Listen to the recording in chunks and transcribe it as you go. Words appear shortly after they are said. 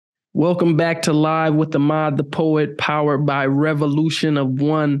Welcome back to Live with Ahmad, the poet, powered by Revolution of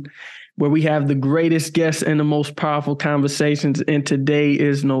One, where we have the greatest guests and the most powerful conversations. And today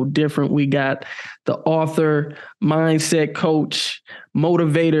is no different. We got the author, mindset coach,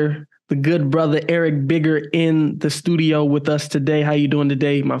 motivator, the good brother Eric Bigger in the studio with us today. How you doing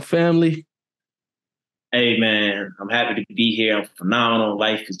today, my family? Hey, man, I'm happy to be here. I'm phenomenal.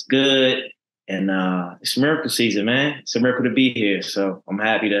 Life is good. And it's miracle season, man. It's a miracle to be here. So I'm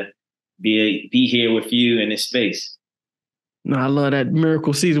happy to be here with you in this space. No, I love that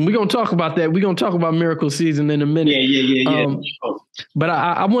miracle season. We're going to talk about that. We're going to talk about miracle season in a minute. Yeah. But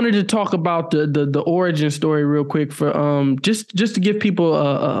I wanted to talk about the origin story real quick for just to give people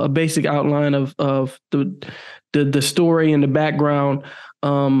a basic outline of the story and the background.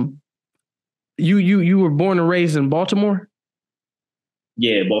 You were born and raised in Baltimore?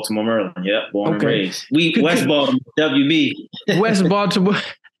 Yeah, Baltimore, Maryland. Yep, born and raised. West Baltimore, WB. West Baltimore.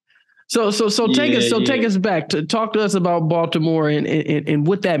 So take us back to talk to us about Baltimore and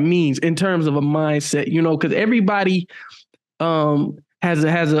what that means in terms of a mindset, because everybody has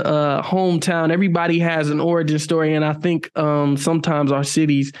a hometown, everybody has an origin story. And I think sometimes our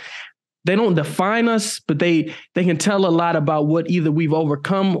cities, they don't define us, but they can tell a lot about what either we've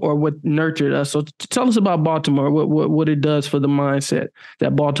overcome or what nurtured us. So tell us about Baltimore, what it does for the mindset,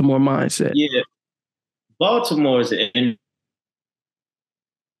 that Baltimore mindset. Yeah, Baltimore is an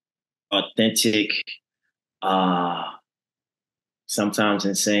authentic, sometimes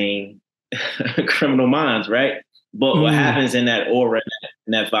insane criminal minds, right? But what happens in that aura,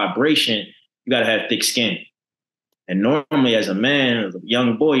 in that vibration, you got to have thick skin. And normally as a man, as a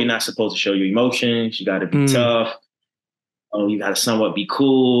young boy, you're not supposed to show your emotions. You got to be tough. Oh, you got to somewhat be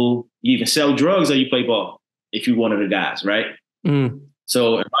cool. You even sell drugs or you play ball if you're one of the guys, right?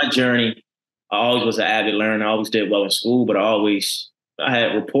 So in my journey, I always was an avid learner. I always did well in school, but I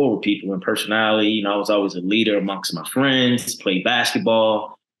had rapport with people and personality. I was always a leader amongst my friends, played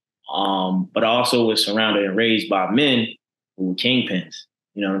basketball. But I also was surrounded and raised by men who were kingpins.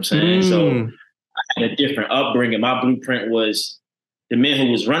 You know what I'm saying? So I had a different upbringing. My blueprint was the men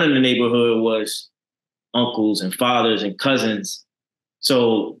who was running the neighborhood was uncles and fathers and cousins.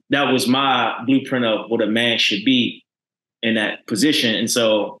 So that was my blueprint of what a man should be in that position. And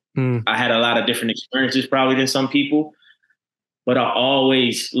so I had a lot of different experiences probably than some people, but I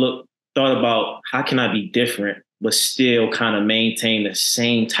always thought about how can I be different, but still kind of maintain the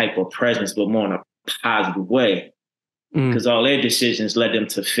same type of presence, but more in a positive way. Because all their decisions led them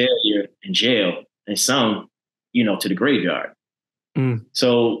to failure and jail, and some, to the graveyard.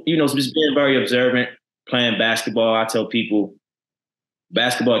 So, just being very observant, playing basketball. I tell people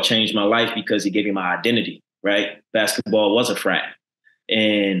basketball changed my life because it gave me my identity, right? Basketball was a frat.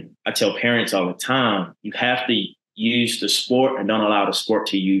 And I tell parents all the time, you have to use the sport and don't allow the sport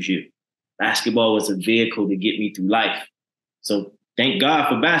to use you. Basketball was a vehicle to get me through life. So thank God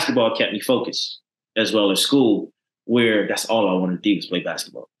for basketball kept me focused, as well as school, where that's all I wanted to do was play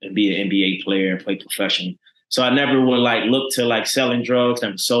basketball and be an NBA player and play professionally. So I never would look to selling drugs,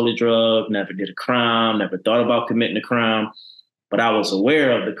 never sold a drug, never did a crime, never thought about committing a crime. But I was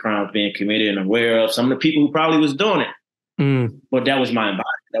aware of the crimes being committed and aware of some of the people who probably was doing it. But that was my environment.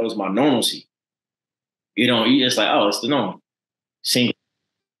 That was my normalcy. It's like, oh, it's the norm. Single.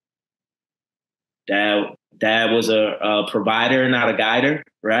 Dad was a provider, not a guider,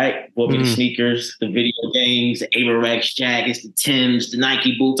 right? Bought me the sneakers, the video games, the Avirex jackets, the Timbs, the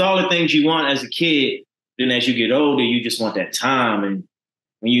Nike boots, all the things you want as a kid. Then as you get older, you just want that time. And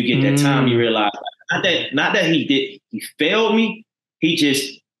when you get that time, you realize not that he failed me. He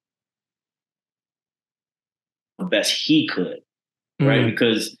just the best he could, right?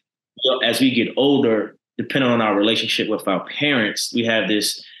 Because as we get older, depending on our relationship with our parents, we have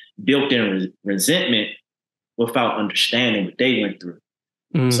this built-in resentment without understanding what they went through.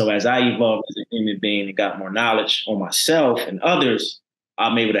 So as I evolved as a human being and got more knowledge on myself and others,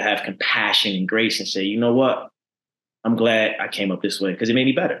 I'm able to have compassion and grace and say, you know what? I'm glad I came up this way because it made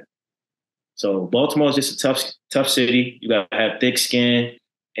me better. So Baltimore is just a tough city. You got to have thick skin,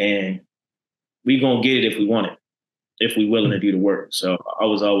 and we're going to get it if we want it, if we're willing to do the work. So I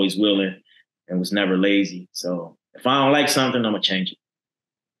was always willing and was never lazy. So if I don't like something, I'm going to change it.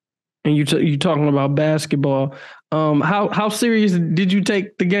 And you talking about basketball. How serious did you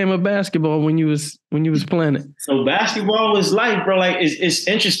take the game of basketball when you was playing it? So basketball was life, bro. It's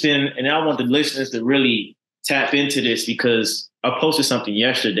interesting, and I want the listeners to really tap into this because I posted something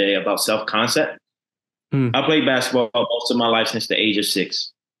yesterday about self-concept. I played basketball most of my life since the age of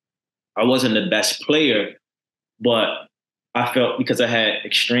 6. I wasn't the best player, but I felt because I had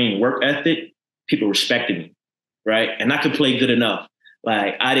extreme work ethic, people respected me, right? And I could play good enough.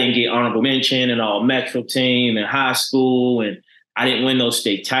 Like I didn't get honorable mention in all Metro team in high school, and I didn't win those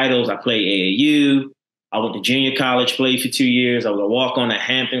state titles. I played AAU. I went to junior college, played for 2 years. I was a walk-on at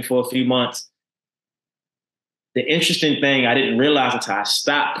Hampton for a few months. The interesting thing I didn't realize until I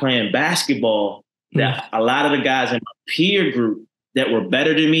stopped playing basketball that a lot of the guys in my peer group that were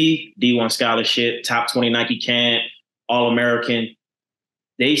better than me, D1 scholarship, top 20 Nike camp, All-American,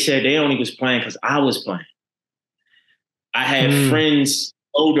 they said they only was playing because I was playing. I had friends,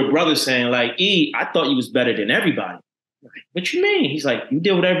 older brothers saying like, E, I thought you was better than everybody. Like, what you mean? He's like, you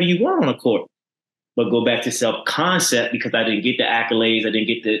did whatever you want on the court. But go back to self-concept because I didn't get the accolades. I didn't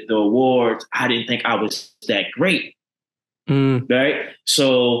get the awards. I didn't think I was that great. Right?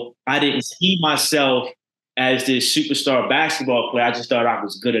 So I didn't see myself as this superstar basketball player. I just thought I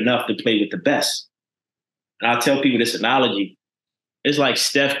was good enough to play with the best. And I'll tell people this analogy. It's like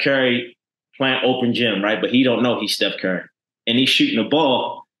Steph Curry playing open gym, right? But he don't know he's Steph Curry. And he's shooting the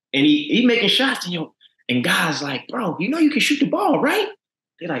ball and he making shots. And guys like, bro, you know you can shoot the ball, right?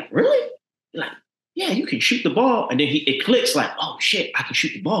 They're like, really? They're like, yeah, you can shoot the ball. And then it clicks like, oh shit, I can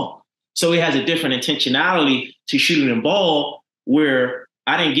shoot the ball. So he has a different intentionality to shooting the ball where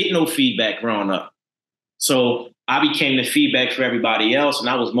I didn't get no feedback growing up. So I became the feedback for everybody else. And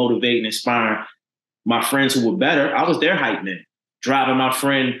I was motivating, inspiring my friends who were better. I was their hype man, driving my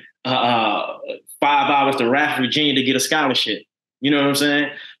friend 5 hours to Rafford, Virginia to get a scholarship. You know what I'm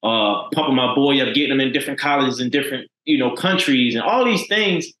saying? Pumping my boy up, getting him in different colleges in different, countries and all these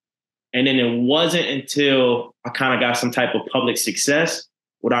things. And then it wasn't until I kind of got some type of public success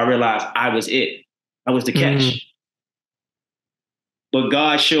when I realized I was it. I was the catch. But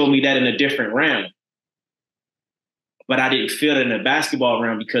God showed me that in a different realm. But I didn't feel it in the basketball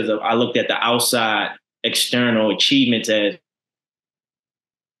realm because I looked at the outside external achievements as,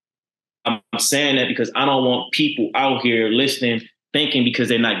 I'm saying that because I don't want people out here listening, thinking because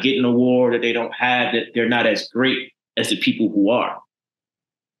they're not getting an award or they don't have that, they're not as great as the people who are.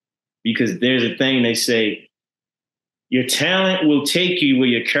 Because there's a thing they say, your talent will take you where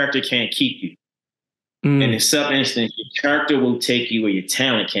your character can't keep you. And in some instance, your character will take you where your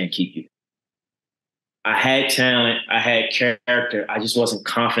talent can't keep you. I had talent, I had character, I just wasn't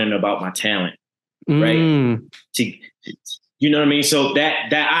confident about my talent, right? You know what I mean? So that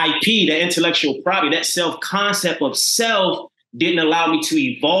IP, that intellectual property, that self-concept of self didn't allow me to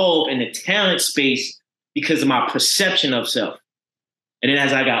evolve in the talent space because of my perception of self. And then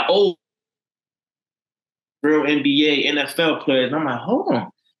as I got old, real NBA, NFL players, and I'm like, hold on,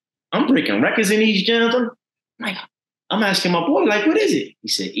 I'm breaking records in these gyms. I'm asking my boy, like, what is it? He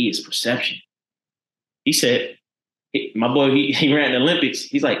said, E, it's perception. He said, my boy, he ran the Olympics.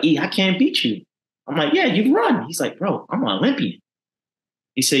 He's like, E, I can't beat you. I'm like, yeah, you run. He's like, bro, I'm an Olympian.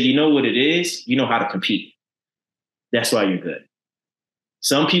 He said, you know what it is? You know how to compete. That's why you're good.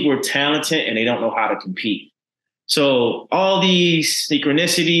 Some people are talented and they don't know how to compete. So all these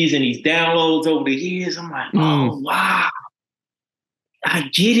synchronicities and these downloads over the years, I'm like, oh, wow. I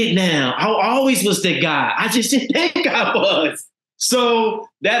get it now. I always was that guy. I just didn't think I was. So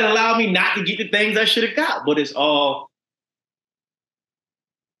that allowed me not to get the things I should have got. But it's all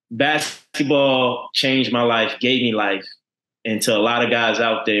basketball changed my life, gave me life. And to a lot of guys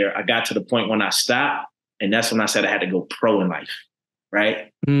out there, I got to the point when I stopped. And that's when I said I had to go pro in life.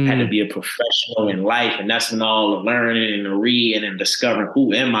 Right? I had to be a professional in life. And that's when all the learning and the reading and discovering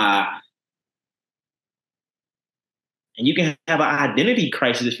who am I. And you can have an identity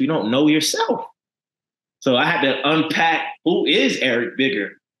crisis if you don't know yourself. So I had to unpack who is Eric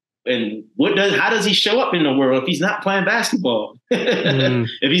Bigger and how does he show up in the world if he's not playing basketball? If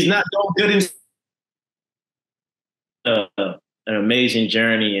he's not doing good an amazing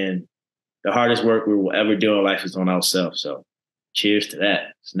journey, and the hardest work we will ever do in life is on ourselves. So cheers to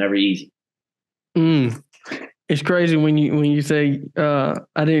that. It's never easy. It's crazy when you say I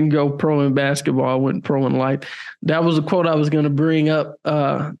didn't go pro in basketball, I went pro in life. That was a quote I was going to bring up.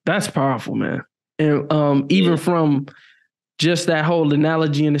 That's powerful, man. And even from just that whole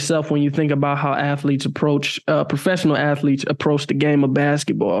analogy in itself, when you think about how athletes professional athletes approach the game of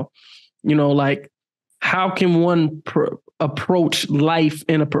basketball, like how can one approach life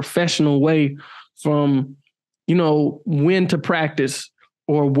in a professional way from, when to practice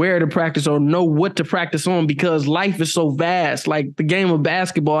or where to practice or know what to practice on, because life is so vast. Like the game of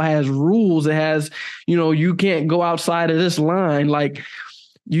basketball has rules. It has, you can't go outside of this line. Like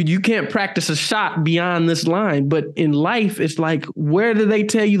you can't practice a shot beyond this line. But in life, it's like, where do they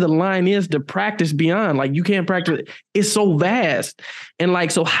tell you the line is to practice beyond? Like you can't practice. It's so vast. And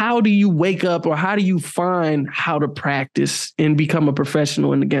like, so how do you wake up or how do you find how to practice and become a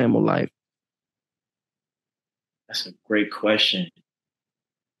professional in the game of life? That's a great question.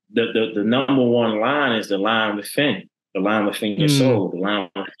 the number one line is the line within your soul, the line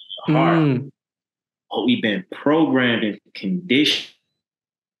within your heart. Oh, we've been programmed and conditioned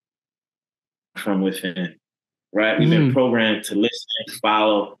from within, right? We've been programmed to listen,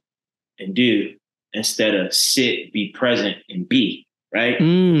 follow, and do instead of sit, be present, and be, right?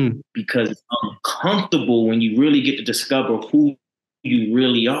 Because it's uncomfortable when you really get to discover who you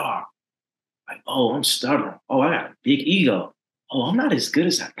really are. Like, oh, I'm stubborn. Oh, I got a big ego. Oh, I'm not as good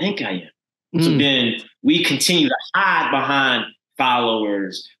as I think I am. So then we continue to hide behind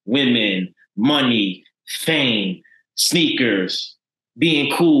followers, women, money, fame, sneakers,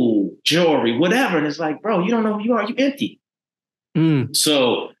 being cool, jewelry, whatever. And it's like, bro, you don't know who you are. You empty.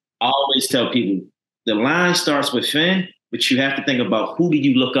 So I always tell people the line starts within, but you have to think about who do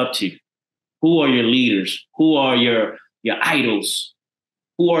you look up to? Who are your leaders? Who are your idols?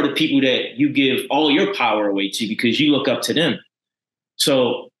 Who are the people that you give all your power away to because you look up to them?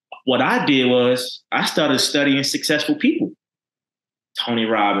 So what I did was I started studying successful people. Tony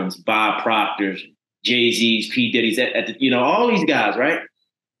Robbins, Bob Proctor's, Jay-Z's, P. Diddy's, all these guys, right?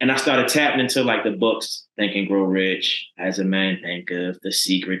 And I started tapping into like the books, Think and Grow Rich, As a Man Thinketh, The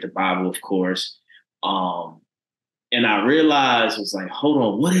Secret, the Bible, of course. And I realized, it was like, hold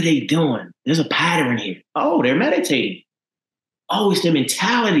on, what are they doing? There's a pattern here. Oh, they're meditating. Oh, it's their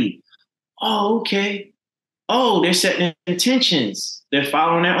mentality. Oh, okay. Oh, they're setting intentions. They're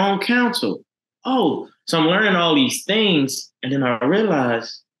following their own counsel. Oh, so I'm learning all these things. And then I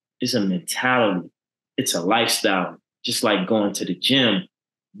realized it's a mentality. It's a lifestyle, just like going to the gym.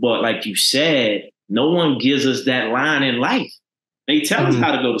 But like you said, no one gives us that line in life. They tell us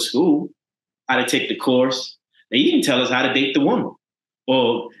how to go to school, how to take the course. They even tell us how to date the woman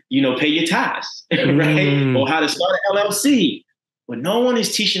or, pay your tithes, right? Or how to start an LLC. But no one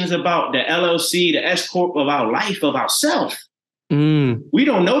is teaching us about the LLC, the S Corp of our life, of ourselves. We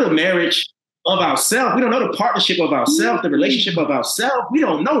don't know the marriage of ourselves. We don't know the partnership of ourselves, the relationship of ourselves. We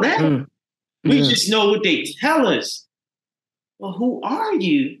don't know that. We just know what they tell us. Well, who are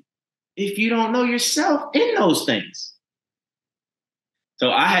you if you don't know yourself in those things?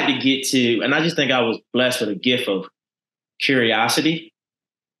 So I had to get to, and I just think I was blessed with a gift of curiosity.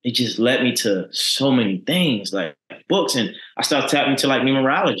 It just led me to so many things like books. And I started tapping into like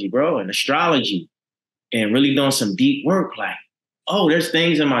numerology, bro, and astrology and really doing some deep work. Like, oh, there's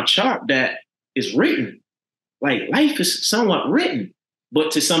things in my chart that is written. Like life is somewhat written,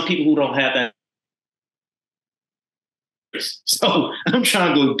 but to some people who don't have that. So I'm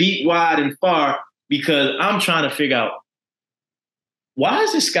trying to go deep, wide, and far because I'm trying to figure out why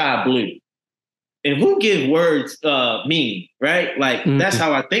is the sky blue? And who gives words meaning, right? Like, that's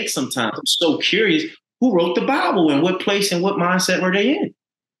how I think sometimes. I'm so curious, who wrote the Bible and what place and what mindset were they in?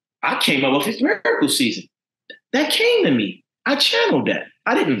 I came up with this miracle season. That came to me. I channeled that.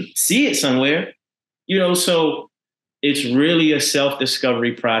 I didn't see it somewhere, so it's really a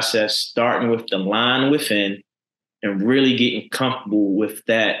self-discovery process, starting with the line within and really getting comfortable with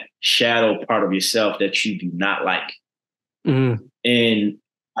that shadow part of yourself that you do not like. And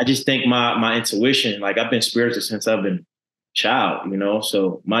I just think my intuition, like I've been spiritual since I've been a child,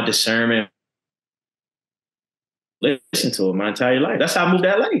 so my discernment, listen to it my entire life. That's how I moved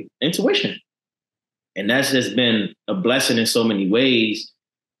to LA, intuition. And that's just been a blessing in so many ways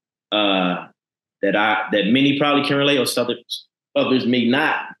that many probably can relate, or others may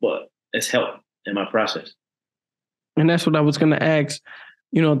not, but it's helped in my process. And that's what I was going to ask,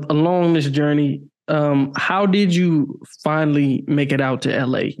 along this journey, how did you finally make it out to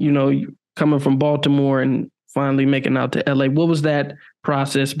LA? Coming from Baltimore and finally making out to LA. What was that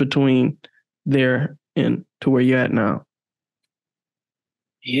process between there and to where you're at now?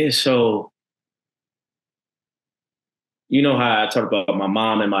 Yeah, so how I talk about my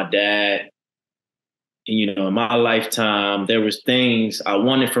mom and my dad. And, in my lifetime, there was things I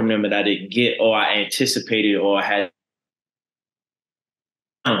wanted from them that I didn't get, or I anticipated, or I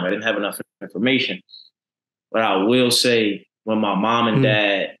didn't have enough information. But I will say, when my mom and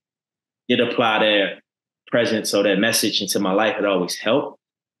dad did apply their presence or their message into my life, it always helped.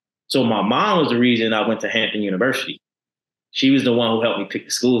 So my mom was the reason I went to Hampton University. She was the one who helped me pick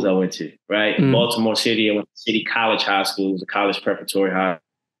the schools I went to, right? In Baltimore City, I went to City College High School, it was a college preparatory high.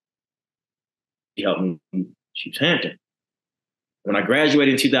 She helped me choose Hampton. When I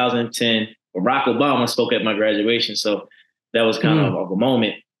graduated in 2010, Barack Obama spoke at my graduation. So that was kind of a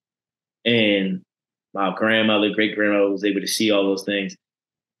moment. And my grandmother, great-grandmother was able to see all those things.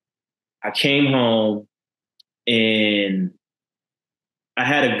 I came home and I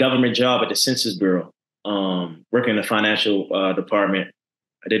had a government job at the Census Bureau, working in the financial department.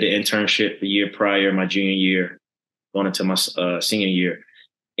 I did an internship the year prior, my junior year, going into my senior year.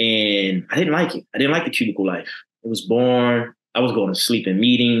 And I didn't like it. I didn't like the cubicle life. It was boring. I was going to sleep in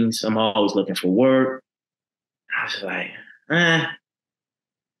meetings. I'm always looking for work. I was like, eh.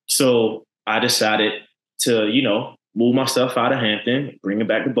 So I decided to, move my stuff out of Hampton, bring it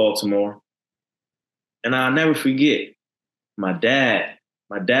back to Baltimore. And I'll never forget my dad.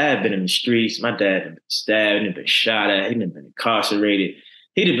 My dad been in the streets. My dad had been stabbed, he'd been shot at, he'd been incarcerated.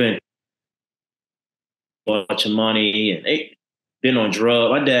 He'd have been a bunch of money and been on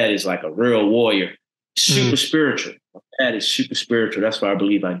drugs. My dad is like a real warrior, super spiritual. My dad is super spiritual. That's where I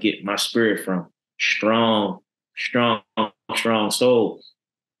believe I get my spirit from. Strong, strong, strong soul.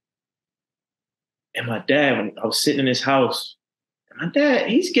 And my dad, when I was sitting in his house, my dad,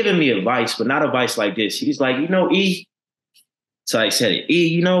 he's giving me advice, but not advice like this. He's like, E. So I said,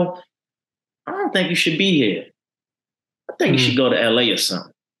 E, I don't think you should be here. I think you should go to LA or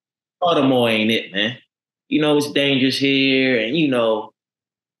something. Baltimore ain't it, man. It's dangerous here. And,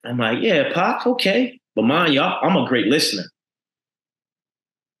 I'm like, yeah, Pop, okay. But mind y'all, I'm a great listener.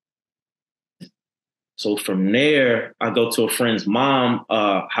 So from there, I go to a friend's mom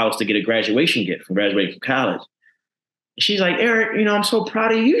house to get a graduation gift from graduating from college. And she's like, Eric, I'm so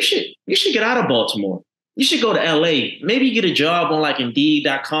proud of you. You should get out of Baltimore. You should go to LA. Maybe get a job on like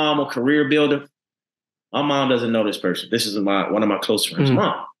Indeed.com or Career Builder. My mom doesn't know this person. This is one of my close friends'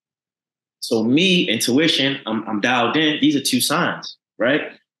 mom. So me, intuition, I'm dialed in. These are two signs,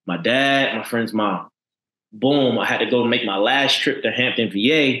 right? My dad, my friend's mom. Boom, I had to go make my last trip to Hampton,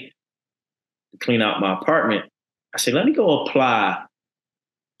 VA to clean out my apartment. I said, let me go apply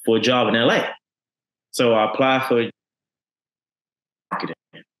for a job in LA. So I applied for marketing.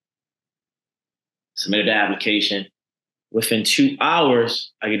 Submitted the application. Within 2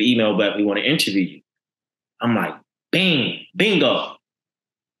 hours, I get an email back, we want to interview you. I'm like, bing, bingo.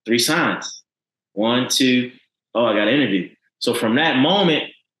 3 signs. 1, 2, oh, I got an interview. So from that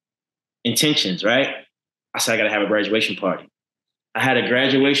moment, intentions, right? I said, I got to have a graduation party. I had a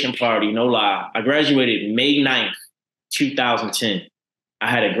graduation party, no lie. I graduated May 9th, 2010. I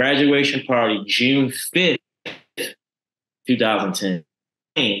had a graduation party June 5th,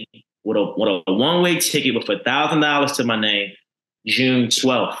 2010. With a one-way ticket with $1,000 to my name, June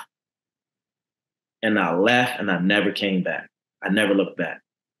 12th. And I left and I never came back. I never looked back.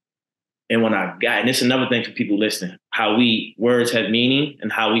 And when I got, and it's another thing for people listening, how words have meaning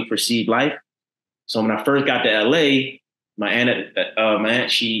and how we perceive life. So when I first got to LA, my aunt,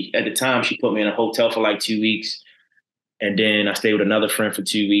 she, at the time, she put me in a hotel for like 2 weeks. And then I stayed with another friend for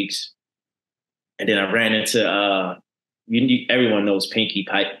 2 weeks. And then I ran into, everyone knows Pinky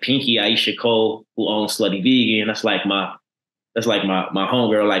Aisha Cole, who owns Slutty Vegan. That's like my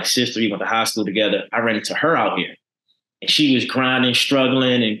homegirl, like sister. We went to high school together. I ran into her out here. And she was grinding,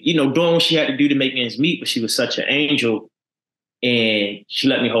 struggling, and, doing what she had to do to make ends meet, but she was such an angel. And she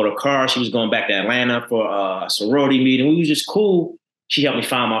let me hold her car. She was going back to Atlanta for a sorority meeting. We was just cool. She helped me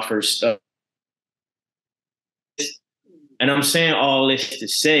find my first stuff. And I'm saying all this to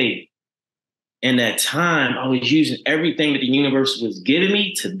say, in that time, I was using everything that the universe was giving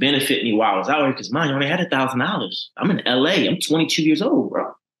me to benefit me while I was out here. Because, man, I only had $1,000. I'm in LA. I'm 22 years old,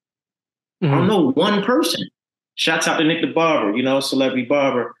 bro. I don't know one person. Shouts out to Nick the Barber, celebrity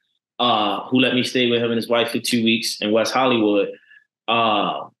barber, who let me stay with him and his wife for 2 weeks in West Hollywood.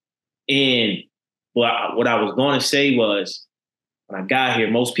 And what I was going to say was, when I got here,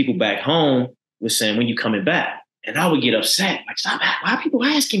 most people back home was saying, when you coming back? And I would get upset. Like, stop, why are people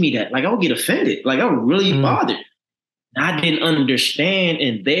asking me that? Like, I would get offended. Like, I was really bothered. And I didn't understand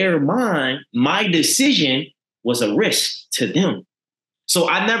in their mind, my decision was a risk to them. So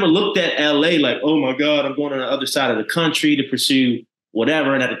I never looked at LA like, oh my God, I'm going on the other side of the country to pursue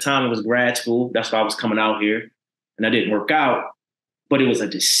whatever. And at the time it was grad school. That's why I was coming out here. And that didn't work out. But it was a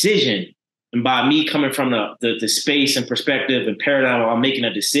decision. And by me coming from the space and perspective and paradigm, I'm making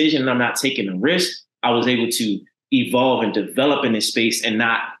a decision and I'm not taking a risk, I was able to evolve and develop in this space and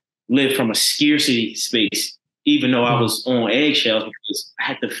not live from a scarcity space, even though I was on eggshells because I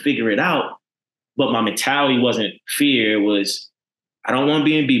had to figure it out. But my mentality wasn't fear. It was, I don't want to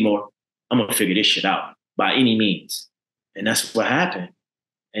be in B-more. I'm going to figure this shit out by any means. And that's what happened.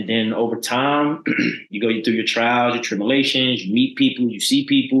 And then over time, you go through your trials, your tribulations, you meet people, you see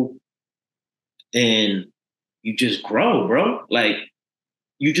people, and you just grow, bro. Like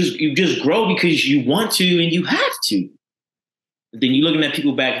you just grow because you want to and you have to. Then you're looking at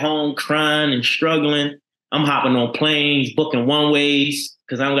people back home crying and struggling. I'm hopping on planes, booking one-ways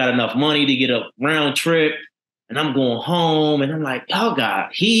because I don't got enough money to get a round trip. And I'm going home and I'm like, y'all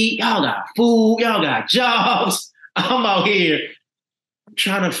got heat, y'all got food, y'all got jobs. I'm out here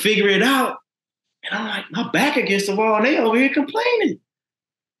trying to figure it out. And I'm like, my back against the wall and they over here complaining.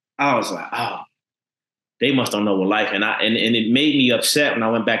 I was like, oh, they must don't know what life. And it made me upset when I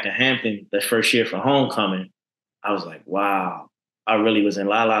went back to Hampton the first year for homecoming. I was like, wow, I really was in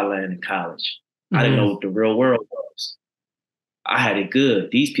La La Land in college. I didn't know what the real world was. I had it good.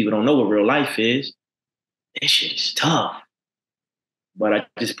 These people don't know what real life is. This shit is tough. But I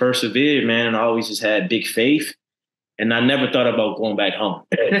just persevered, man, and I always just had big faith. And I never thought about going back home.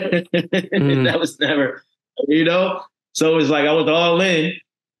 That was never, you know? So it was like I was all in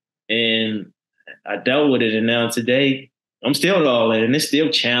and I dealt with it. And now today, I'm still all in. And there's still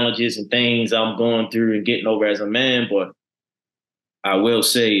challenges and things I'm going through and getting over as a man. But I will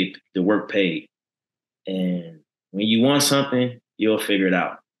say the work paid. And when you want something, you'll figure it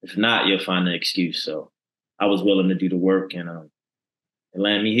out. If not, you'll find an excuse. So I was willing to do the work and it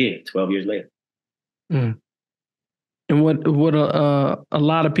landed me here 12 years later. And what a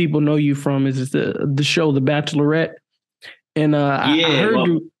lot of people know you from is the show The Bachelorette. And I heard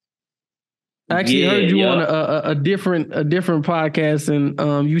you. I actually heard you on a different podcast,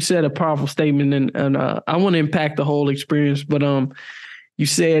 and you said a powerful statement, and I want to impact the whole experience. But you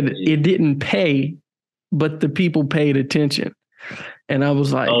said it didn't pay, but the people paid attention, and I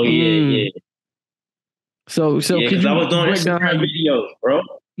was like, oh yeah. So because I was doing Instagram videos, bro.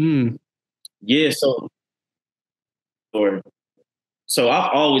 Yeah, so I've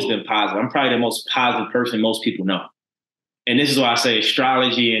always been positive. I'm probably the most positive person most people know. And this is why I say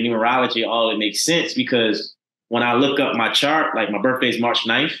astrology and numerology, all it makes sense, because when I look up my chart, like my birthday is March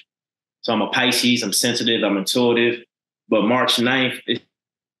 9th. So I'm a Pisces, I'm sensitive, I'm intuitive. But March 9th is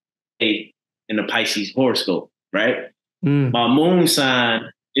in the Pisces horoscope, right? My moon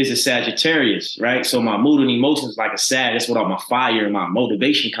sign is a Sagittarius, right? So my mood and emotions like a Sag. That's what all my fire and my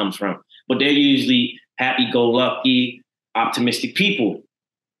motivation comes from. But they're usually happy-go-lucky, optimistic people.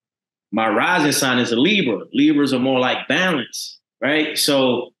 My rising sign is a Libra. Libras are more like balance, right?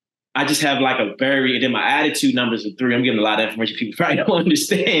 So I just have like a very, and then my attitude numbers are 3. I'm giving a lot of information people probably don't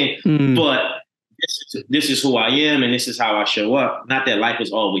understand, but this is who I am and this is how I show up. Not that life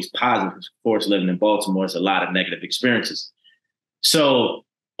is always positive. Of course, living in Baltimore is a lot of negative experiences. So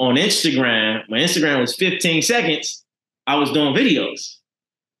on Instagram, my Instagram was 15 seconds. I was doing videos.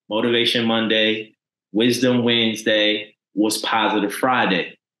 Motivation Monday, Wisdom Wednesday, Was Positive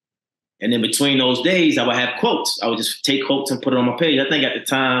Friday. And then between those days, I would have quotes. I would just take quotes and put it on my page. I think at the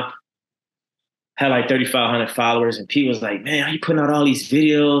time, I had like 3,500 followers. And people was like, man, how you putting out all these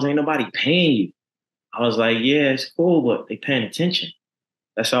videos? Ain't nobody paying you. I was like, yeah, it's cool, but they paying attention.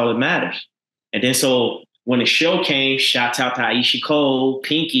 That's all that matters. And then so when the show came, shout out to Aisha Cole,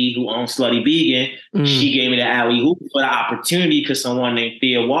 Pinky, who owns Slutty Vegan. She gave me the alley-oop for the opportunity because someone named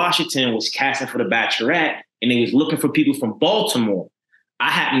Thea Washington was casting for the Bachelorette and they was looking for people from Baltimore. I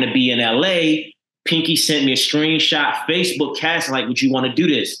happened to be in LA. Pinky sent me a screenshot, Facebook casting, like, would you want to do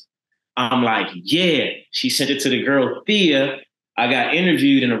this? I'm like, yeah. She sent it to the girl, Thea. I got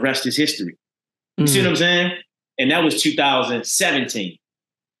interviewed and the rest is history. You see what I'm saying? And that was 2017.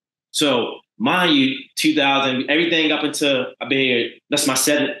 So mind you, 2000, everything up until I've been here, that's my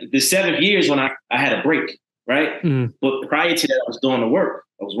the 7th years when I had a break, right? But prior to that, I was doing the work.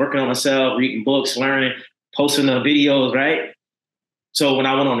 I was working on myself, reading books, learning, posting the videos, right? So when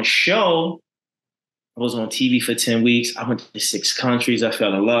I went on a show, I was on TV for 10 weeks. I went to 6 countries. I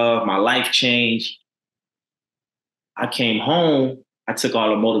fell in love. My life changed. I came home. I took all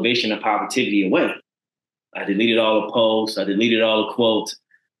the motivation and positivity away. I deleted all the posts. I deleted all the quotes.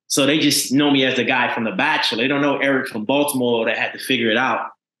 So they just know me as the guy from The Bachelor. They don't know Eric from Baltimore that had to figure it out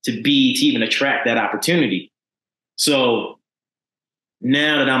to even attract that opportunity. So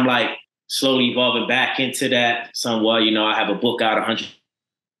now that I'm like slowly evolving back into that somewhat, I have a book out, 100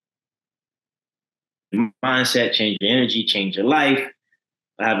 mindset, change your energy, change your life.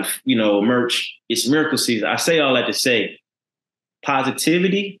 I have, merch. It's miracle season. I say all that to say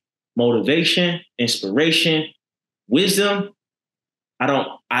positivity, motivation, inspiration, wisdom.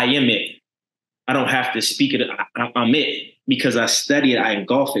 I am it. I don't have to speak it. I'm it because I study it. I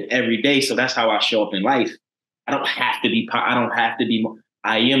engulf it every day. So that's how I show up in life. I don't have to be.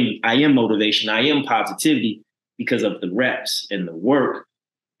 I am motivation. I am positivity because of the reps and the work,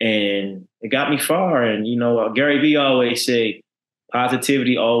 and it got me far. And Gary Vee always say,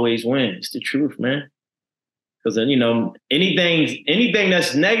 positivity always wins. It's the truth, man. Because anything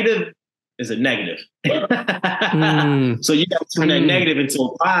that's negative is a negative. So you got to turn that negative into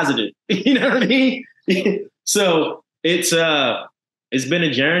a positive. You know what I mean? So it's been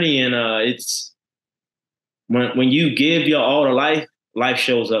a journey, and it's when you give your all to life, life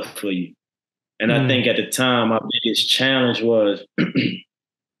shows up for you. And I think at the time, my biggest challenge was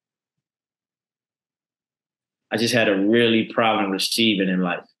I just had a really problem receiving in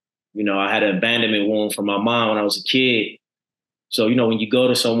life. You know, I had an abandonment wound from my mom when I was a kid. So, you know, when you go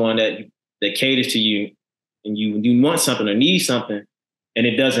to someone that caters to you and you want something or need something and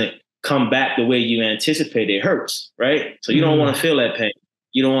it doesn't come back the way you anticipate, it hurts, right? So you don't want to feel that pain.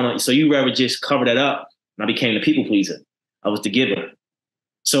 You don't want to, so you rather just cover that up. And I became the people pleaser. I was the giver.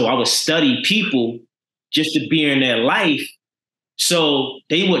 So I would study people just to be in their life so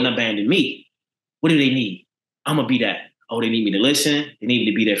they wouldn't abandon me. What do they need? I'm going to be that. Oh, they need me to listen. They need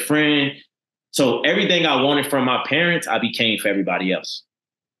me to be their friend. So everything I wanted from my parents, I became for everybody else.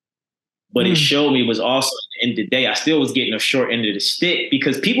 But it showed me was also at the end of the day, I still was getting a short end of the stick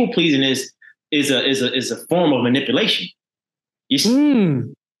because people pleasing is a form of manipulation. You're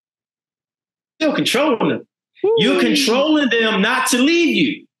still controlling them. You're controlling them not to leave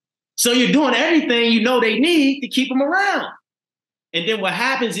you. So you're doing everything you know they need to keep them around. And then what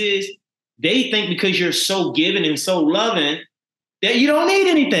happens is they think because you're so giving and so loving that you don't need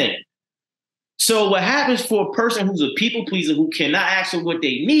anything. So what happens for a person who's a people pleaser who cannot ask for what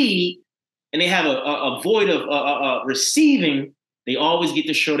they need and they have a void of receiving, they always get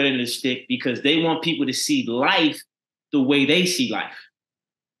the short end of the stick because they want people to see life the way they see life.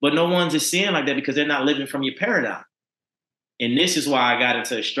 But no one's just seeing like that because they're not living from your paradigm. And this is why I got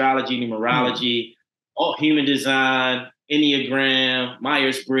into astrology, numerology, all human design, Enneagram,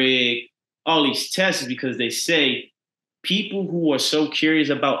 Myers-Briggs, all these tests, because they say people who are so curious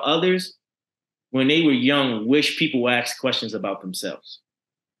about others, when they were young, wish people would ask questions about themselves.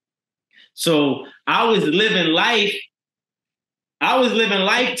 So I was living life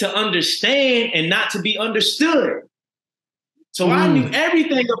to understand and not to be understood. So I knew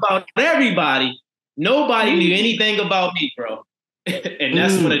everything about everybody. Nobody knew anything about me, bro. And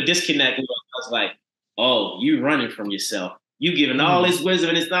that's when a disconnect was. I was like, oh, you running from yourself. You giving all this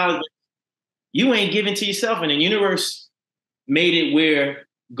wisdom and this knowledge. You ain't giving to yourself. And the universe made it where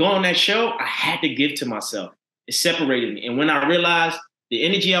going on that show, I had to give to myself. It separated me. And when I realized the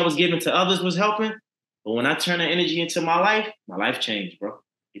energy I was giving to others was helping, but when I turned that energy into my life changed, bro.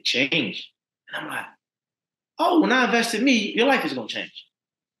 It changed. And I'm like, oh, when I invest in me, your life is going to change.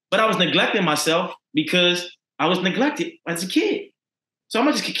 But I was neglecting myself because I was neglected as a kid. So I'm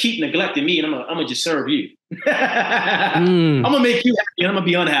going to just keep neglecting me and I'm going to just serve you. I'm going to make you happy and I'm going to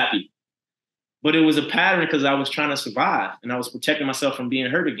be unhappy. But it was a pattern because I was trying to survive and I was protecting myself from being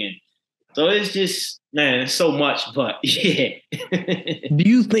hurt again. So it's just, man, it's so much, but yeah. Do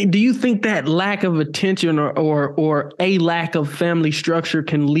you think that lack of attention or a lack of family structure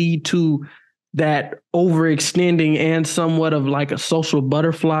can lead to that overextending and somewhat of like a social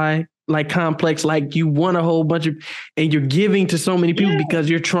butterfly like complex, like you want a whole bunch of, and you're giving to so many people because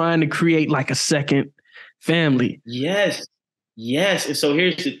you're trying to create like a second family? Yes. And so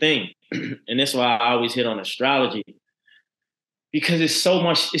here's the thing, and that's why I always hit on astrology, because it's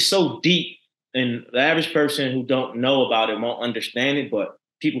so deep, and the average person who don't know about it won't understand it, but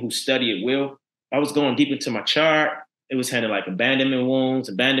people who study it will. I was going deep into my chart. It was handling like abandonment wounds,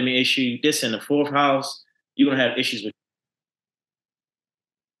 abandonment issue, this in the fourth house. You're going to have issues with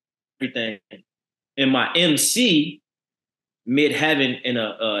everything. And my MC, mid-heaven in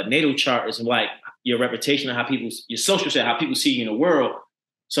a natal chart is like your reputation and how people, your social set, how people see you in the world.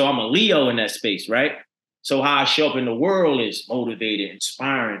 So I'm a Leo in that space, right? So how I show up in the world is motivated,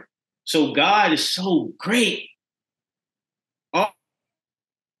 inspiring. So God is so great. All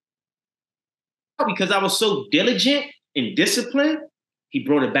because I was so diligent and disciplined, he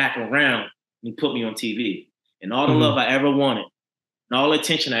brought it back around and he put me on TV. And all the love I ever wanted, and all the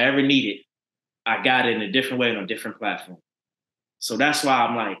attention I ever needed, I got it in a different way on a different platform. So that's why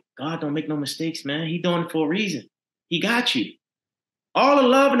I'm like, God, don't make no mistakes, man. He doing it for a reason. He got you. All the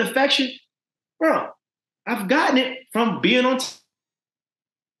love and affection, bro, I've gotten it from being on TV.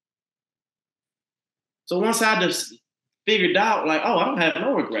 So once I just figured out, like, oh, I don't have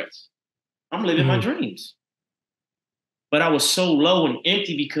no regrets. I'm living my dreams. But I was so low and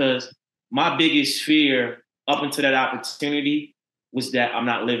empty because my biggest fear up until that opportunity was that I'm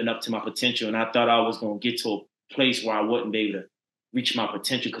not living up to my potential. And I thought I was going to get to a place where I wouldn't be able to reach my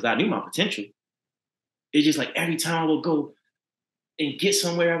potential because I knew my potential. It's just like every time I would go and get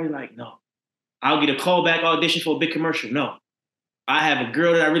somewhere, I'd be like, no. I'll get a callback audition for a big commercial. No. I have a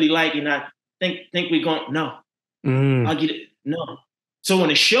girl that I really like and I think we're going, no. I'll get it. No. So when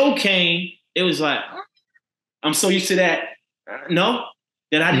the show came, it was like, I'm so used to that. No,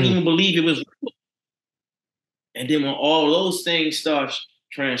 that I didn't even believe it was real. And then when all those things start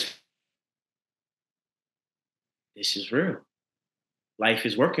this is real. Life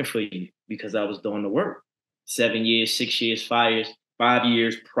is working for you because I was doing the work. 7 years, 6 years, 5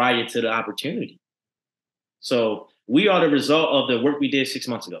 years prior to the opportunity. So we are the result of the work we did 6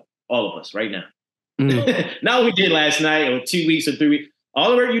 months ago. All of us right now. Not what we did last night or 2 weeks or 3 weeks.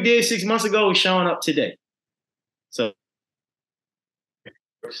 All the work you did 6 months ago is showing up today. So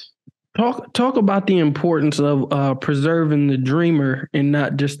talk about the importance of preserving the dreamer and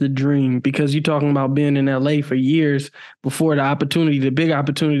not just the dream, because you're talking about being in LA for years before the big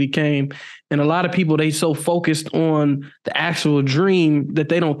opportunity came. And a lot of people, they so focused on the actual dream that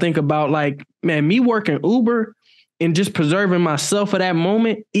they don't think about, like, man, me working Uber and just preserving myself for that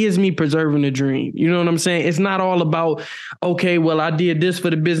moment is me preserving the dream. You know what I'm saying? It's not all about, okay, well, I did this for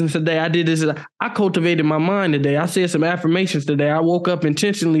the business today. I did this. I cultivated my mind today. I said some affirmations today. I woke up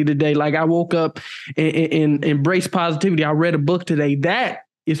intentionally today. Like I woke up and embraced positivity. I read a book today. That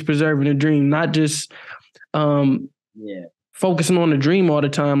is preserving the dream, not just focusing on the dream all the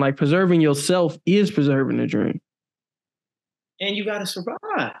time. Like preserving yourself is preserving the dream. And you got to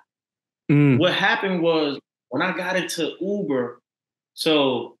survive. What happened was, when I got into Uber,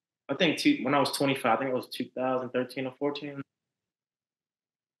 so I think when I was 25, I think it was 2013 or 14,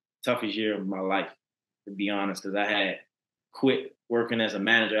 toughest year of my life, to be honest, because I had quit working as a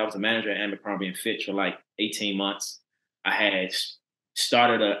manager. I was a manager at Ahmad & Fitch for like 18 months. I had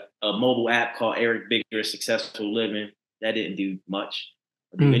started a mobile app called Eric Bigger's Successful Living. That didn't do much,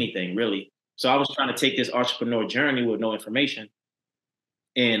 or do anything really. So I was trying to take this entrepreneur journey with no information.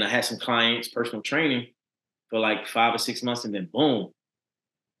 And I had some clients, personal training, for like 5 or 6 months, and then boom,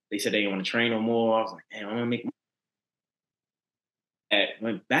 they said they didn't want to train no more. I was like, damn, I'm gonna make. I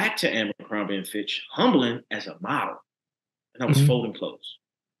went back to Abercrombie & Fitch, humbling as a model, and I was folding clothes,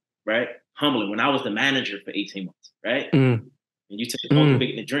 right? Humbling when I was the manager for 18 months, right? And you take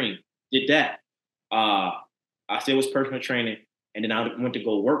cultivating the dream, did that. I still was personal training, and then I went to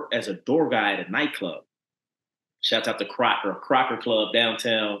go work as a door guy at a nightclub. Shouts out to Crocker Club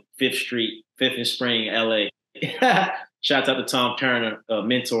downtown, 5th Street, 5th and Spring, LA. Shouts out to Tom Turner, a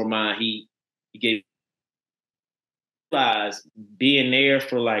mentor of mine. He gave being there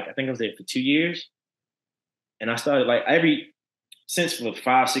for like, I think I was there for 2 years. And I started like since for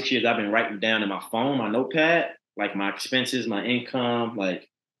 5, 6 years, I've been writing down in my phone, my notepad, like my expenses, my income, like,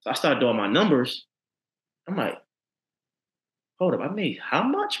 so I started doing my numbers. I'm like, hold up, I made how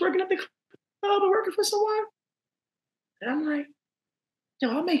much working at the club or working for someone? And I'm like,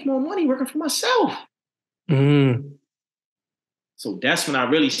 yo, I make more money working for myself. So that's when I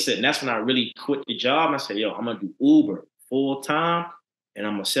really said, and that's when I really quit the job. And I said, yo, I'm gonna do Uber full time, and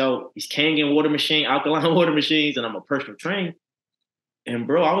I'm gonna sell these Kangen water machine, alkaline water machines, and I'm a personal trainer. And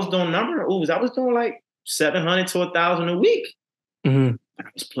bro, I was doing number of Ubers. I was doing like 700 to 1,000 a week. But I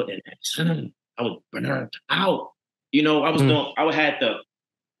was putting in that time. I was burnt out. You know, I was doing. I had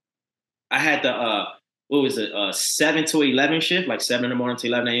the what was it? 7 to 11 shift, like 7 in the morning to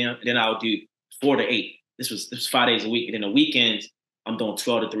 11 a.m. And then I would do 4 to 8. This was 5 days a week. And then the weekends, I'm doing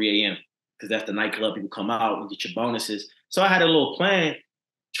 12 to 3 a.m. because that's the nightclub. People come out and get your bonuses. So I had a little plan,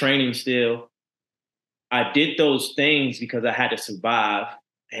 training still. I did those things because I had to survive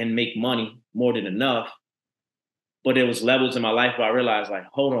and make money more than enough. But there was levels in my life where I realized, like,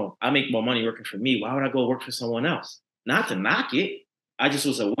 hold on, I make more money working for me. Why would I go work for someone else? Not to knock it. I just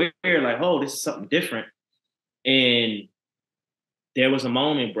was aware, like, oh, this is something different. And there was a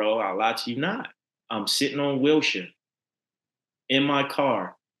moment, bro, I'll lie to you not. I'm sitting on Wilshire in my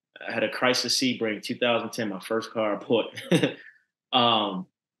car. I had a Chrysler Sebring, 2010, my first car I bought.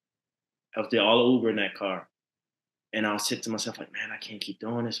 I was there all Uber in that car. And I was sitting to myself like, man, I can't keep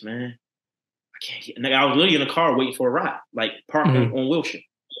doing this, man. I can't keep. And I was literally in the car waiting for a ride, like parked on Wilshire.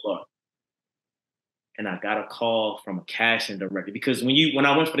 And I got a call from a casting director because when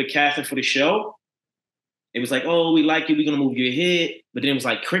I went for the casting for the show, it was like, oh, we like you, we're gonna move you ahead. But then it was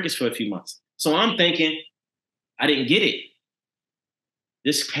like crickets for a few months. So I'm thinking, I didn't get it.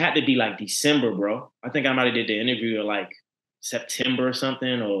 This had to be like December, bro. I think I might have did the interview in like September or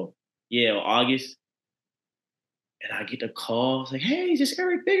something, or August. And I get the call, it's like, hey, is this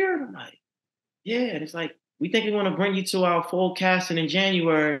Eric Bigger? And I'm like, yeah. And it's like, we think we want to bring you to our full casting in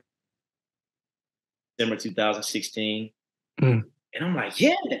January. December 2016. And I'm like,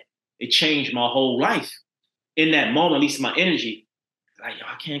 yeah. It changed my whole life. In that moment, at least my energy, like, yo,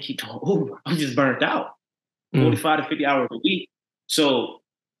 I can't keep doing Uber. I'm just burnt out. 45 to 50 hours a week. So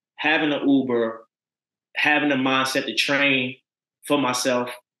having an Uber, having the mindset to train for myself,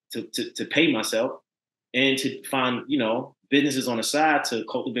 to pay myself, and to find, businesses on the side to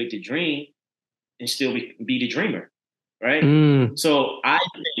cultivate the dream and still be the dreamer, right? So I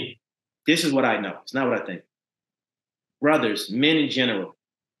think, this is what I know. It's not what I think. Brothers, men in general,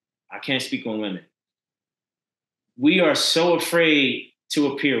 I can't speak on women. We are so afraid to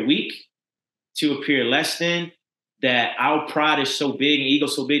appear weak, to appear less than, that our pride is so big and ego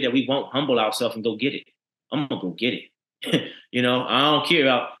so big that we won't humble ourselves and go get it. I'm gonna go get it. You know, I don't care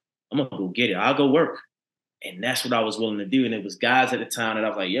about, I'm gonna go get it. I'll go work. And that's what I was willing to do. And it was guys at the time that I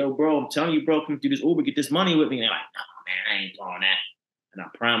was like, yo, bro, I'm telling you, bro, come through this Uber, get this money with me. And they're like, no, man, I ain't doing that. And I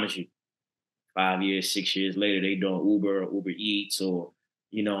promise you, 5 years, 6 years later, they doing Uber or Uber Eats or,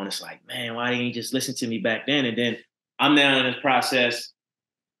 you know, and it's like, man, why didn't you just listen to me back then? And then I'm now in this process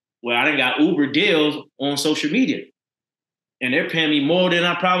where I done got Uber deals on social media. And they're paying me more than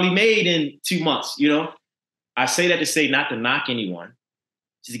I probably made in 2 months, you know? I say that to say not to knock anyone,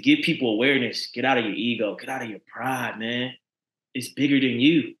 just to give people awareness. Get out of your ego, get out of your pride, man. It's bigger than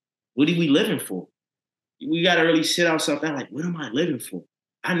you. What are we living for? We got to really sit ourselves down like, what am I living for?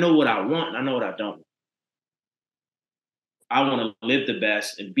 I know what I want and I know what I don't want. I want to live the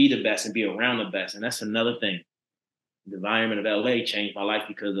best and be the best and be around the best. And that's another thing. The environment of LA changed my life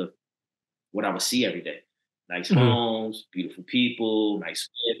because of what I would see every day. Nice homes, beautiful people, nice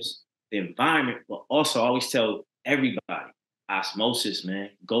trips, the environment. But also I always tell everybody, osmosis,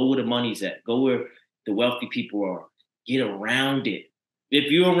 man. Go where the money's at. Go where the wealthy people are. Get around it.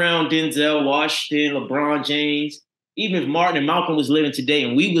 If you're around Denzel Washington, LeBron James, even if Martin and Malcolm was living today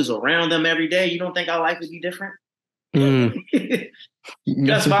and we was around them every day, you don't think our life would be different?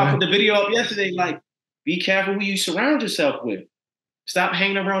 That's why I put the video up yesterday. Like, be careful who you surround yourself with. Stop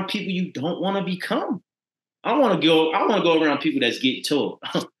hanging around people you don't want to become. I want to go around people that's getting told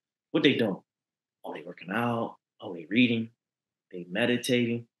what they doing. Oh, they working out. Oh, they reading. They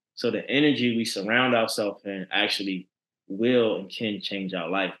meditating. So the energy we surround ourselves in actually will and can change our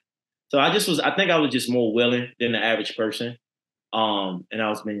life. So I think I was just more willing than the average person. And I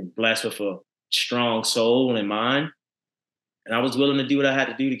was being blessed with a strong soul and mind. And I was willing to do what I had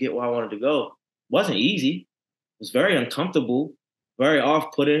to do to get where I wanted to go. It wasn't easy. It was very uncomfortable, very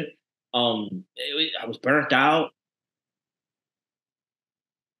off-putting. I was burnt out.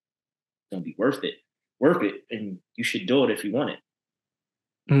 It's gonna be worth it, and you should do it if you want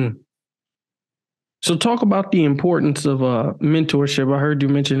it. So talk about the importance of mentorship. I heard you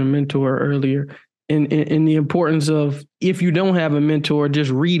mention a mentor earlier, and the importance of, if you don't have a mentor,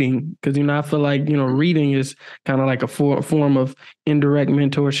 just reading, because I feel like reading is kind of like a form of indirect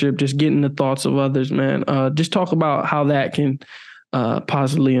mentorship, just getting the thoughts of others, man. Just talk about how that can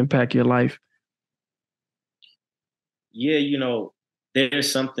positively impact your life. Yeah,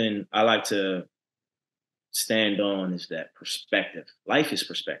 there's something I like to stand on, is that perspective. Life is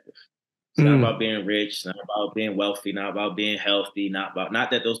perspective. It's not about being rich, not about being wealthy, not about being healthy, not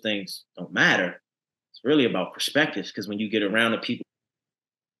that those things don't matter. It's really about perspectives, because when you get around the people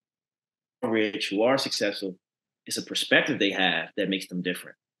who are rich, who are successful, it's a perspective they have that makes them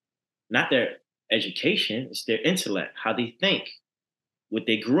different. Not their education, it's their intellect, how they think, what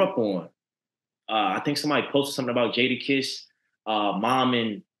they grew up on. I think somebody posted something about Jadakiss, mom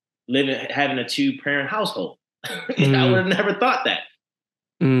and having a 2-parent household. I would have never thought that.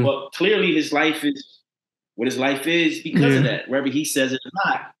 But clearly his life is what his life is because of that. Whether he says it or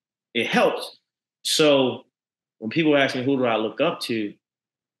not, it helps. So when people ask me, who do I look up to?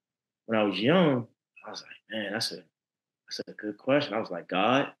 When I was young, I was like, man, that's a good question. I was like,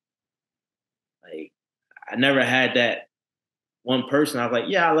 God. Like, I never had that one person. I was like,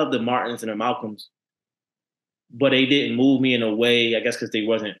 yeah, I love the Martins and the Malcolms, but they didn't move me in a way, I guess, because they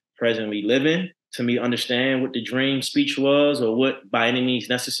wasn't presently living to me understand what the dream speech was or what by any means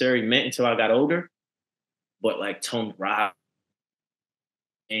necessary meant until I got older. But like Tony Robbins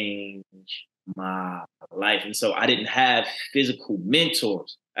changed my life. And so I didn't have physical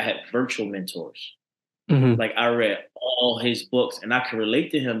mentors. I had virtual mentors. Like, I read all his books and I could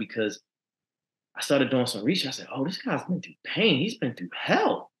relate to him because I started doing some research. I said, oh, this guy's been through pain. He's been through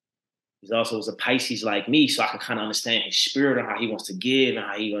hell. He also was a Pisces like me, so I could kind of understand his spirit and how he wants to give and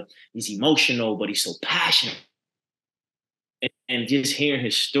how he's emotional, but he's so passionate. And just hearing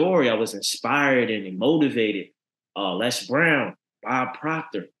his story, I was inspired and motivated. Les Brown, Bob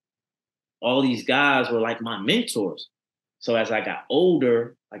Proctor, all these guys were like my mentors. So as I got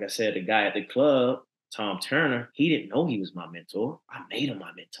older, like I said, the guy at the club, Tom Turner, he didn't know he was my mentor. I made him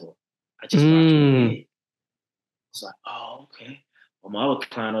my mentor. I just watched him live. It's like, oh, okay. Well, my other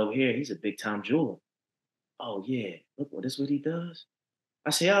client over here, he's a big time jeweler. Oh yeah, look, this is what he does.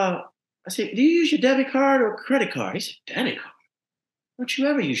 I said, do you use your debit card or credit card? He said, debit card. Don't you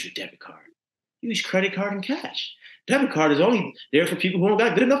ever use your debit card? You use credit card and cash. Debit card is only there for people who don't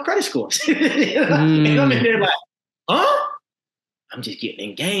got good enough credit scores. And I'm in there like, huh? I'm just getting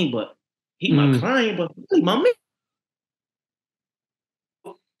in game, but he my client, but really my man.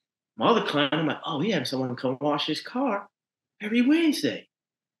 My other client, I'm like, oh, we having someone come wash his car every Wednesday.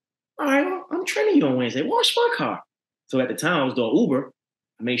 All right, well, I'm training you on Wednesday. Wash my car. So at the time I was doing Uber,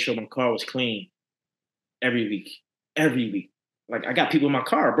 I made sure my car was clean every week. Like I got people in my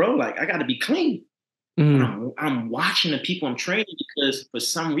car, bro. Like I got to be clean. I'm watching the people I'm training because for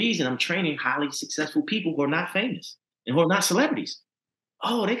some reason I'm training highly successful people who are not famous and who are not celebrities.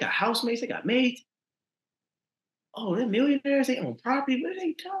 Oh, they got housemates, they got maids. Oh, they're millionaires, they own property. What are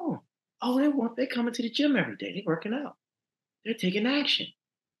they doing? Oh, they're coming to the gym every day. They're working out. They're taking action.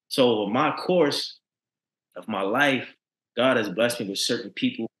 So my course of my life, God has blessed me with certain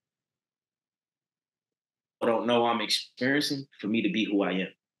people who don't know I'm experiencing for me to be who I am.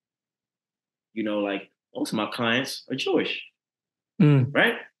 You know, like most of my clients are Jewish,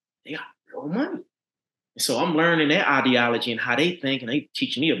 right? They got real money. And so I'm learning their ideology and how they think, and they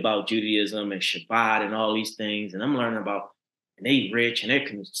teach me about Judaism and Shabbat and all these things. And I'm learning about, and they rich and they're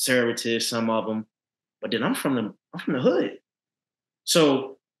conservative, some of them. But then I'm from the hood.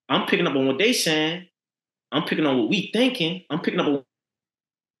 So I'm picking up on what they saying. I'm picking on what we thinking. I'm picking up on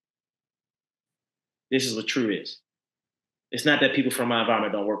this is what true is. It's not that people from my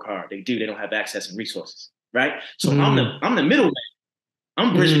environment don't work hard. They do. They don't have access and resources, right? So I'm the middleman.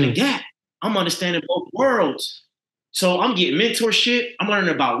 I'm bridging the gap. I'm understanding both worlds. So I'm getting mentorship. I'm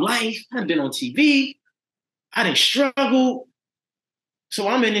learning about life. I've been on TV. I didn't struggle. So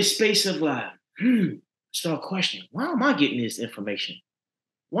I'm in this space of like, start questioning, why am I getting this information?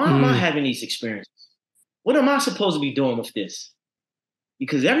 Why am I having these experiences? What am I supposed to be doing with this?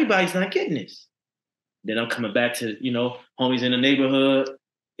 Because everybody's not getting this. Then I'm coming back to, homies in the neighborhood.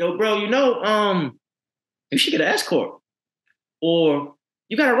 Yo, bro, you should get an escort. Or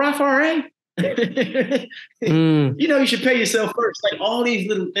you got a Roth RA? You should pay yourself first. Like all these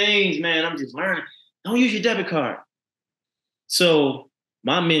little things, man, I'm just learning. Don't use your debit card. So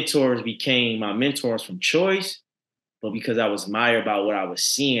my mentors became my mentors from choice, but because I was admired by what I was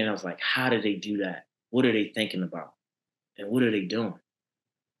seeing, I was like, how did they do that? What are they thinking about? And what are they doing?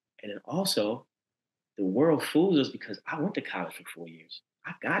 And then also, the world fools us because I went to college for 4 years.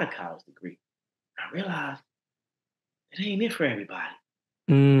 I got a college degree. I realized it ain't it for everybody.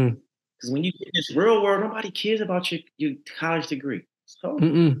 Because when you get in this real world, nobody cares about your college degree. So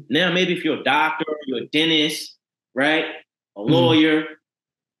now maybe if you're a doctor, you're a dentist, right? A lawyer,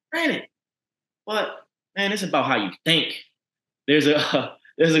 granted. But man, it's about how you think. There's a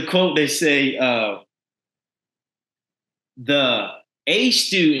quote they say, the A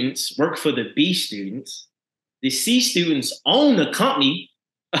students work for the B students. The C students own the company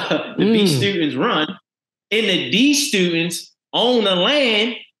the B students run. And the D students own the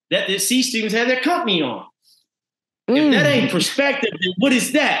land that the C students have their company on. If that ain't perspective, then what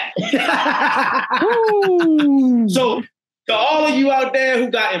is that? So to all of you out there who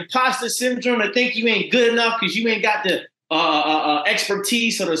got imposter syndrome and think you ain't good enough because you ain't got the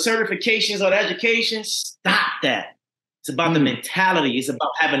expertise or the certifications or the education, stop that. It's about the mentality. It's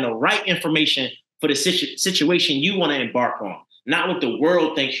about having the right information for the situation you want to embark on, not what the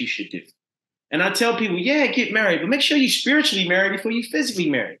world thinks you should do. And I tell people, yeah, get married, but make sure you spiritually married before you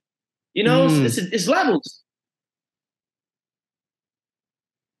physically married. It's levels.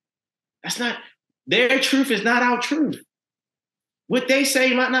 That's not, their truth is not our truth. What they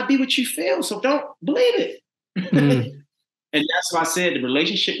say might not be what you feel, so don't believe it. And that's why I said the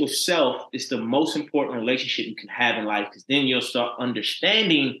relationship with self is the most important relationship you can have in life, because then you'll start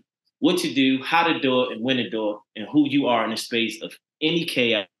understanding what to do, how to do it, and when to do it, and who you are in the space of any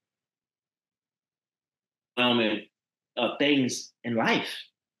chaos things in life.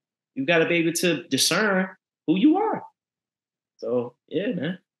 You've got to be able to discern who you are. So, yeah,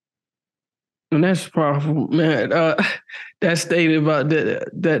 man. And that's powerful, man. That statement about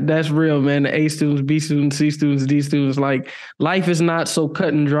that's real, man. The A students, B students, C students, D students, like life is not so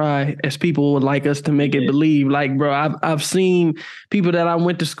cut and dry as people would like us to make it believe. Like, bro, I've seen people that I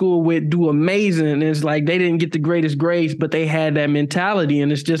went to school with do amazing. And it's like they didn't get the greatest grades, but they had that mentality.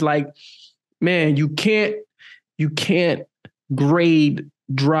 And it's just like, man, you can't grade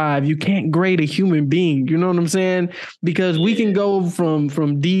drive. You can't grade a human being. You know what I'm saying? Because we can go from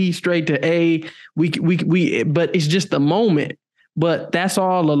D straight to A. But it's just a moment. But that's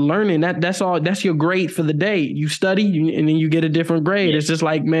all a learning. That's all. That's your grade for the day. You study and then you get a different grade. It's just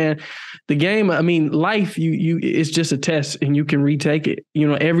like, man, the game. I mean, life. It's just a test, and you can retake it.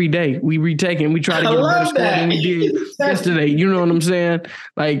 Every day we retake it. And we try to get a better score than we did yesterday. You know what I'm saying?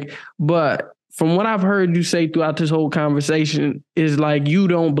 Like, but from what I've heard you say throughout this whole conversation is like, you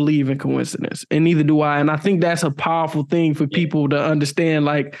don't believe in coincidence, and neither do I. And I think that's a powerful thing for people to understand.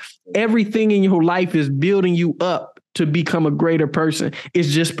 Like, everything in your life is building you up to become a greater person. It's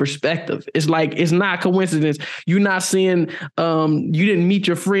just perspective. It's like, it's not coincidence. You're not seeing, you didn't meet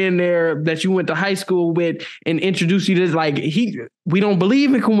your friend there that you went to high school with and introduce you to, like, we don't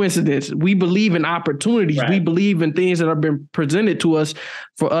believe in coincidence. We believe in opportunities. Right. We believe in things that have been presented to us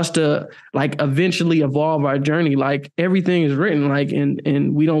for us to, like, eventually evolve our journey. Like, everything is written, like,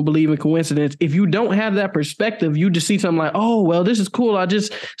 and we don't believe in coincidence. If you don't have that perspective, you just see something like, oh, well, this is cool. I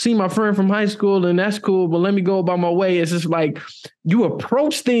just see my friend from high school and that's cool, but let me go about my way. It's just like, you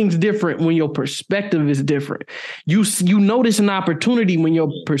approach things different when your perspective is different. You notice an opportunity when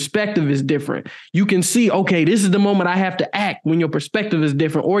your perspective is different. You can see, okay, this is the moment I have to act when your perspective is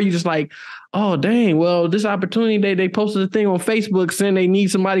different. Or you just like, oh, dang, well, this opportunity, they posted a thing on Facebook saying they need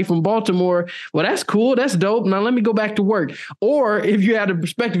somebody from Baltimore. Well, that's cool. That's dope. Now let me go back to work. Or if you had a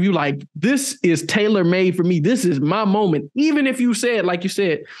perspective, you like, this is tailor-made for me. This is my moment. Even if you said, like you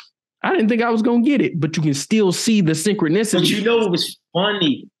said, I didn't think I was going to get it, but you can still see the synchronicity. But you know, it was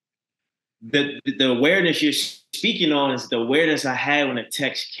funny. The awareness you're speaking on is the awareness I had when the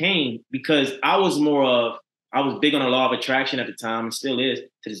text came, because I was big on the law of attraction at the time, and still is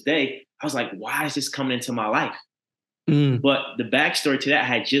to this day. I was like, why is this coming into my life? But the backstory to that, I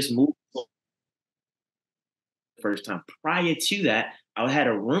had just moved the first time. Prior to that, I had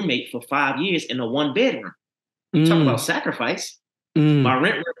a roommate for 5 years in a 1-bedroom. Talk about sacrifice. My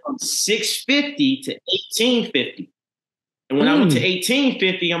rent went from $650 to $1,850. And when I went to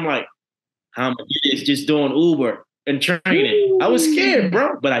 $1,850, I'm like, how am I do this just doing Uber and training? I was scared,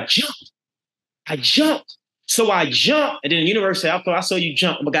 bro, but I jumped. So I jumped, and then the universe said, I saw you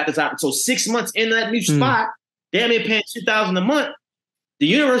jump. I got this opportunity. So 6 months in that new spot, damn near paying $2,000 a month, the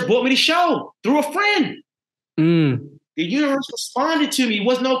universe bought me the show through a friend. The universe responded to me. It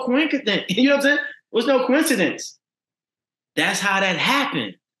was no coincidence. You know what I'm saying? It was no coincidence. That's how that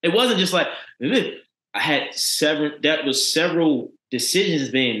happened. It wasn't just like, I had several decisions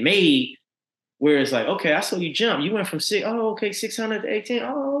being made where it's like, okay, I saw you jump. You went from 600 to 18.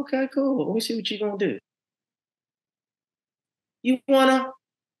 Oh, okay, cool. Let me see what you're going to do. You wanna?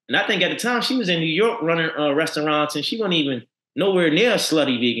 And I think at the time she was in New York running restaurants, and she wasn't even nowhere near a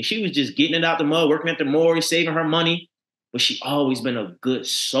slutty vegan. She was just getting it out the mud, working at the morgue, saving her money. But she always been a good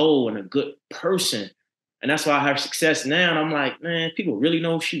soul and a good person. And that's why her success now, and I'm like, man, people really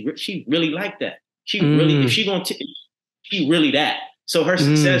know she really like that. She really, if she gonna, she really that. So her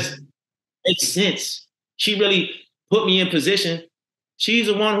success makes sense. She really put me in position. She's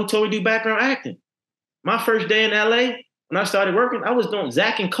the one who told me to do background acting. My first day in LA, when I started working, I was doing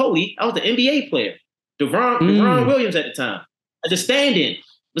Zach and Cody. I was the NBA player. DeVron Williams at the time. As a stand-in.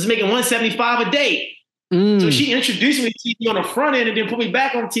 Was making $175 a day. So she introduced me to TV on the front end and then put me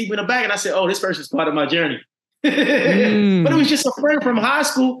back on TV in the back. And I said, oh, this person's part of my journey. But it was just a friend from high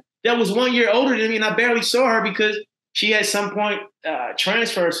school that was 1 year older than me. And I barely saw her because she at some point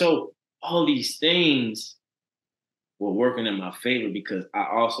transferred. So all these things were working in my favor because I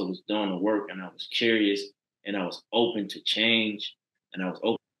also was doing the work, and I was curious, and I was open to change, and I was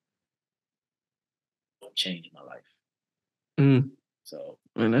open to change my life. So,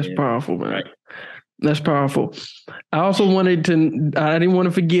 and that's powerful, man. Right. That's powerful. I also wanted to, I didn't want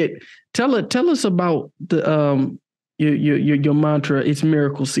to forget, tell us about the your mantra, it's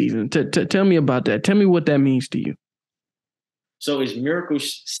miracle season. Tell me about that. Tell me what that means to you. So it's miracle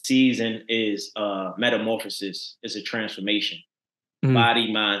season is metamorphosis. It's a transformation.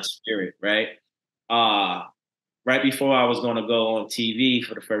 Body, mind, spirit, right? Right before I was going to go on TV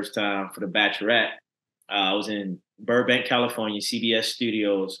for the first time for the Bachelorette, I was in Burbank, California, CBS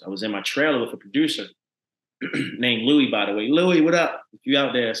Studios. I was in my trailer with a producer named Louie, by the way. Louie, what up? If you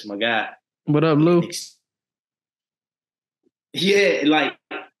out there, that's my guy. What up, Lou? Yeah, like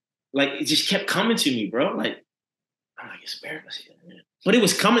it just kept coming to me, bro. Like, I'm like, it's miracle season. But it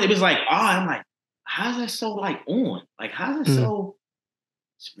was coming. It was like, I'm like, how's that so like on? Like, how's it so?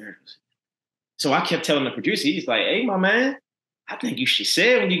 It's miracle season. So I kept telling the producer, he's like, hey, my man, I think you should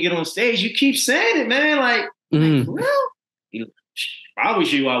say it when you get on stage. You keep saying it, man. Like for real? If I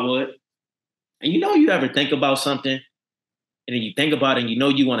was you, I would. And you ever think about something, and then you think about it, and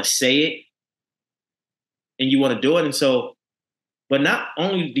you want to say it, and you want to do it. And so, but not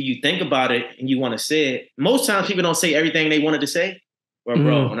only do you think about it and you want to say it, most times people don't say everything they wanted to say. Well,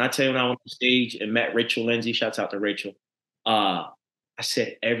 bro, when I tell you when I went on stage and met Rachel Lindsay, shouts out to Rachel, I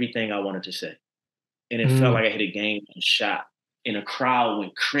said everything I wanted to say. And it felt like I hit a game shot. And the crowd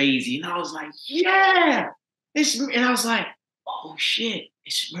went crazy. And I was like, yeah. And I was like, oh shit,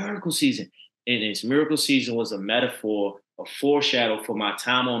 it's miracle season. And it's miracle season was a metaphor, a foreshadow for my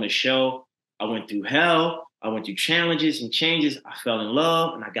time on the show. I went through hell. I went through challenges and changes. I fell in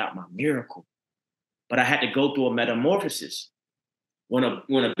love and I got my miracle. but I had to go through a metamorphosis. When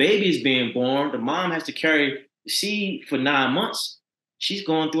a baby is being born, the mom has to carry the seed for 9 months. She's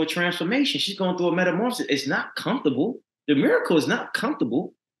going through a transformation. She's going through a metamorphosis. It's not comfortable. The miracle is not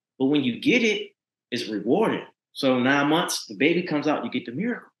comfortable, but when you get it, it's rewarding. So 9 months, the baby comes out, you get the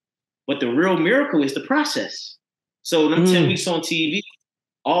miracle. But the real miracle is the process. So them 10 weeks on TV,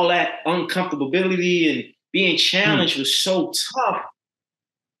 all that uncomfortability and being challenged was so tough.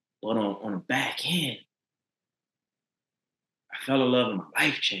 But on the back end, I fell in love and my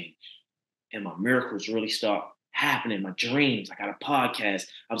life changed. And my miracles really start happening. My dreams. I got a podcast.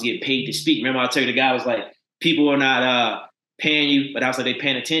 I was getting paid to speak. Remember I told you the guy was like, people are not paying you, but I was like, they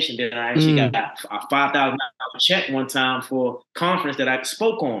paying attention. Then I actually got a $5,000 check one time for a conference that I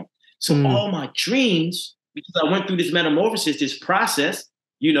spoke on. So all my dreams, because I went through this metamorphosis, this process,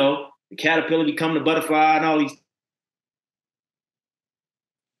 you know, the caterpillar becoming the butterfly and all these.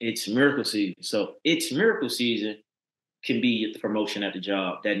 It's miracle season. So it's miracle season can be the promotion at the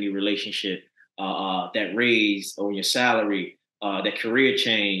job, that new relationship, that raise on your salary, that career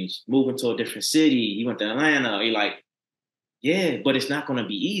change, moving to a different city. You went to Atlanta. You're like, yeah, but it's not going to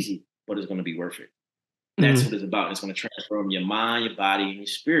be easy, but it's going to be worth it. That's what it's about. It's going to transform your mind, your body, and your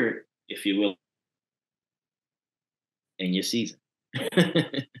spirit, if you will, in your season.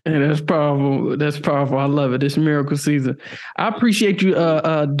 And that's powerful. That's powerful. I love it. It's miracle season. I appreciate you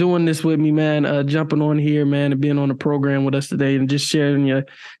doing this with me, man. Jumping on here, man, and being on the program with us today, and just sharing your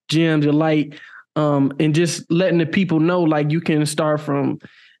gems, your light, and just letting the people know, like, you can start from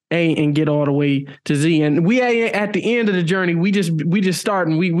A and get all the way to Z. And we are at the end of the journey. We just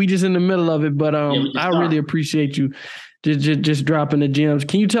starting. We just in the middle of it. But I really appreciate you just dropping the gems.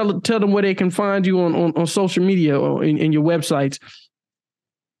 Can you tell them where they can find you on social media or in your websites?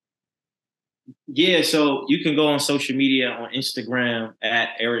 Yeah, so you can go on social media on Instagram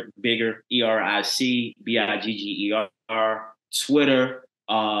at Eric Bigger, EricBigger, Twitter,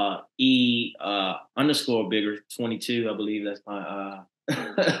 _Bigger 22, I believe that's my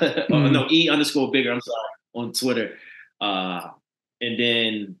E_Bigger, I'm sorry, on Twitter. And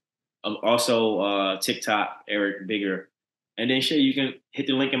then also TikTok, Eric Bigger. And then you can hit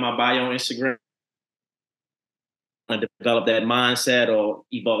the link in my bio on Instagram to develop that mindset or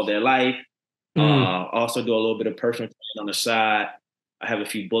evolve their life. Also do a little bit of personal training on the side. I have a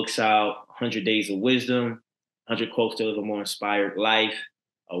few books out, 100 Days of Wisdom, 100 Quotes to Live a More Inspired Life,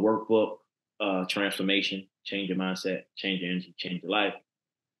 a workbook, transformation, change your mindset, change your energy, change your life.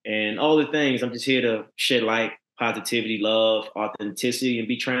 And all the things, I'm just here to shed light, positivity, love, authenticity, and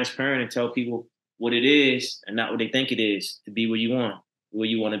be transparent and tell people what it is and not what they think it is, to be where you want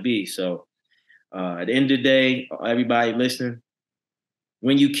to be. So at the end of the day, everybody listening,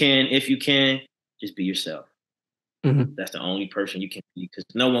 when you can, if you can, just be yourself. That's the only person you can be, because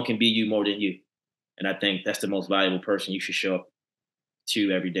no one can be you more than you. And I think that's the most valuable person you should show up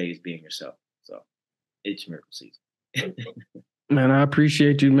to every day, is being yourself. So it's miracle season. Man, I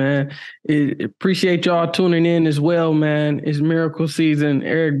appreciate you, man. Appreciate y'all tuning in as well, man. It's miracle season.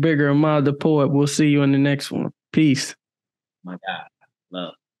 Eric Bigger, Ahmad the Poet. We'll see you in the next one. Peace. My God.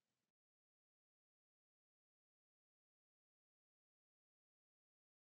 Love.